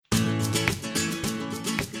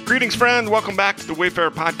Greetings, friends. Welcome back to the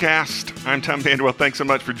Wayfarer Podcast. I'm Tom Vanderwell. Thanks so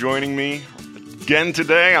much for joining me again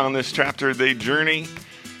today on this Chapter a Day journey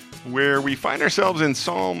where we find ourselves in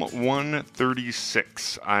Psalm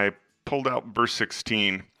 136. I pulled out verse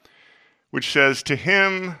 16, which says, "To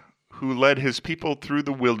him who led his people through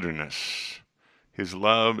the wilderness, his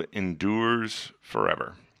love endures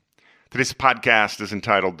forever." Today's podcast is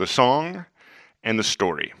entitled The Song and the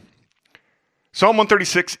Story. Psalm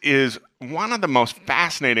 136 is one of the most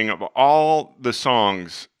fascinating of all the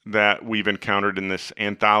songs that we've encountered in this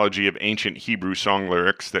anthology of ancient Hebrew song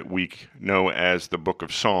lyrics that we know as the Book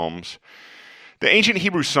of Psalms. The ancient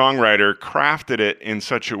Hebrew songwriter crafted it in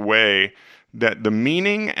such a way that the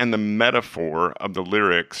meaning and the metaphor of the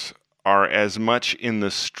lyrics are as much in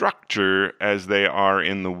the structure as they are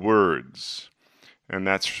in the words. And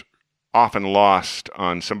that's often lost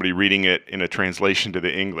on somebody reading it in a translation to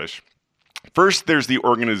the English. First, there's the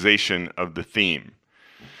organization of the theme.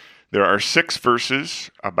 There are 6 verses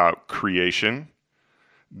about creation.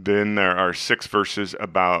 Then there are 6 verses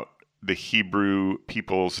about the Hebrew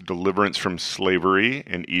people's deliverance from slavery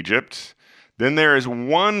in Egypt. Then there is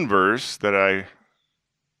 1 verse that I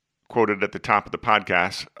quoted at the top of the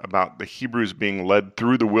podcast about the Hebrews being led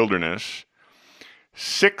through the wilderness.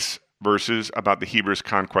 6 verses about the Hebrews'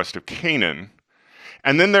 conquest of Canaan.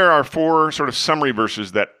 And then there are 4 sort of summary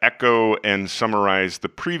verses that echo and summarize the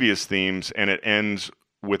previous themes, and it ends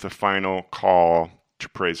with a final call to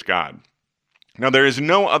praise God. Now, there is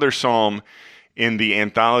no other psalm in the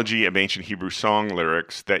anthology of ancient Hebrew song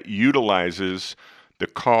lyrics that utilizes the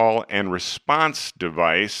call and response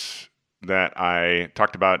device that I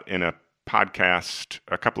talked about in a podcast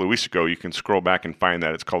a couple of weeks ago. You can scroll back and find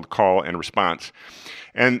that. It's called Call and Response.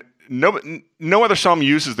 And no other psalm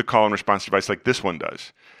uses the call and response device like this one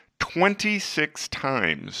does. 26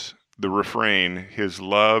 times the refrain, "His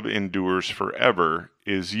love endures forever,"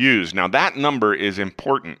 is used. Now that number is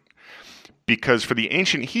important because for the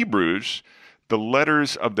ancient Hebrews, the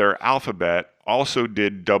letters of their alphabet also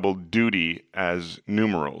did double duty as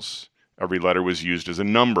numerals. Every letter was used as a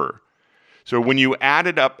number. So when you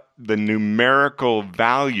added up the numerical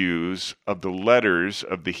values of the letters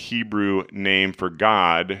of the Hebrew name for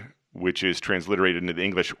God, which is transliterated into the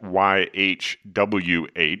English YHWH,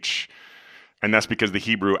 and that's because the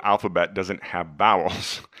Hebrew alphabet doesn't have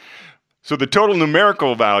vowels. So the total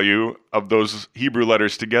numerical value of those Hebrew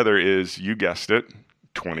letters together is, you guessed it,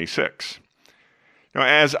 26. Now,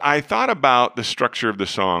 as I thought about the structure of the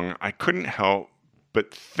song, I couldn't help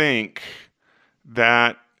but think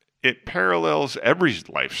that it parallels every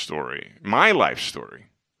life story, my life story.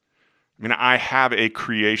 I mean, I have a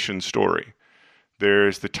creation story.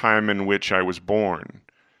 There's the time in which I was born,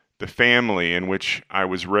 the family in which I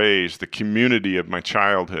was raised, the community of my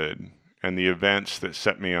childhood, and the events that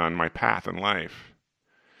set me on my path in life.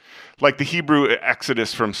 Like the Hebrew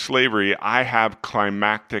exodus from slavery, I have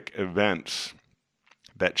climactic events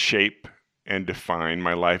that shape and define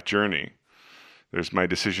my life journey. There's my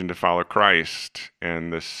decision to follow Christ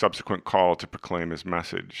and the subsequent call to proclaim his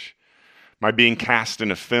message. My being cast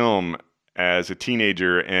in a film as a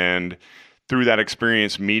teenager, and through that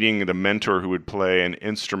experience, meeting the mentor who would play an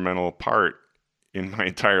instrumental part in my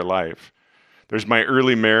entire life. There's my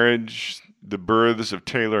early marriage, the births of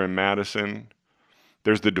Taylor and Madison.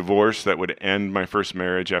 There's the divorce that would end my first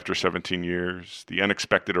marriage after 17 years, the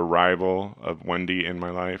unexpected arrival of Wendy in my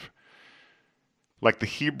life. Like the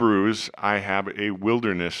Hebrews, I have a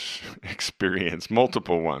wilderness experience,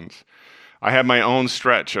 multiple ones. I have my own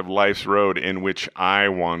stretch of life's road in which I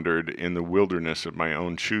wandered in the wilderness of my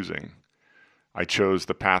own choosing. I chose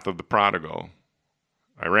the path of the prodigal.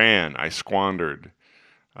 I ran, I squandered.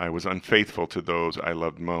 I was unfaithful to those I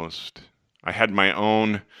loved most. I had my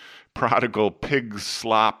own prodigal pig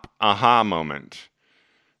slop aha moment.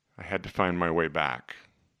 I had to find my way back.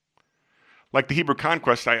 Like the Hebrew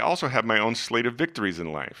conquest, I also have my own slate of victories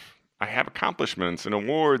in life. I have accomplishments and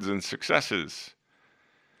awards and successes.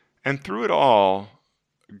 And through it all,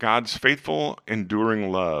 God's faithful, enduring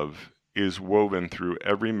love is woven through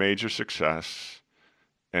every major success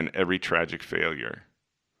and every tragic failure.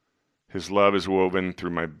 His love is woven through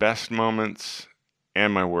my best moments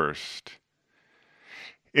and my worst.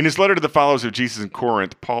 In his letter to the followers of Jesus in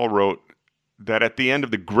Corinth, Paul wrote that at the end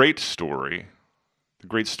of the great story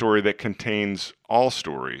that contains all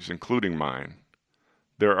stories, including mine,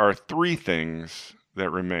 there are 3 things that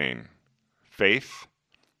remain: faith,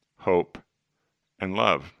 hope, and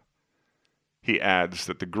love. He adds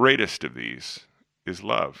that the greatest of these is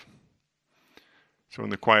love. So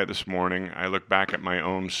in the quiet this morning, I look back at my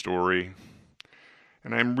own story,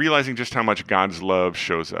 and I'm realizing just how much God's love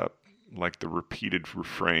shows up, like the repeated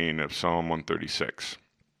refrain of Psalm 136.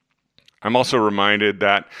 I'm also reminded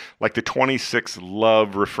that, like the 26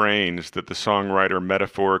 love refrains that the songwriter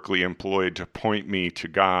metaphorically employed to point me to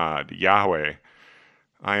God, Yahweh,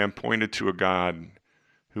 I am pointed to a God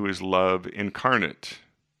who is love incarnate,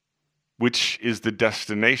 which is the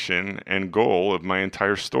destination and goal of my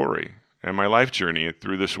entire story and my life journey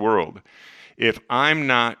through this world. If I'm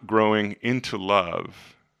not growing into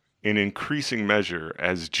love in increasing measure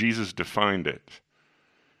as Jesus defined it,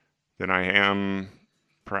 then I am,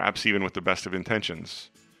 perhaps even with the best of intentions,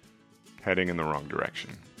 heading in the wrong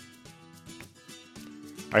direction.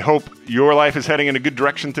 I hope your life is heading in a good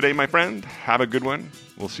direction today, my friend. Have a good one.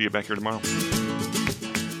 We'll see you back here tomorrow.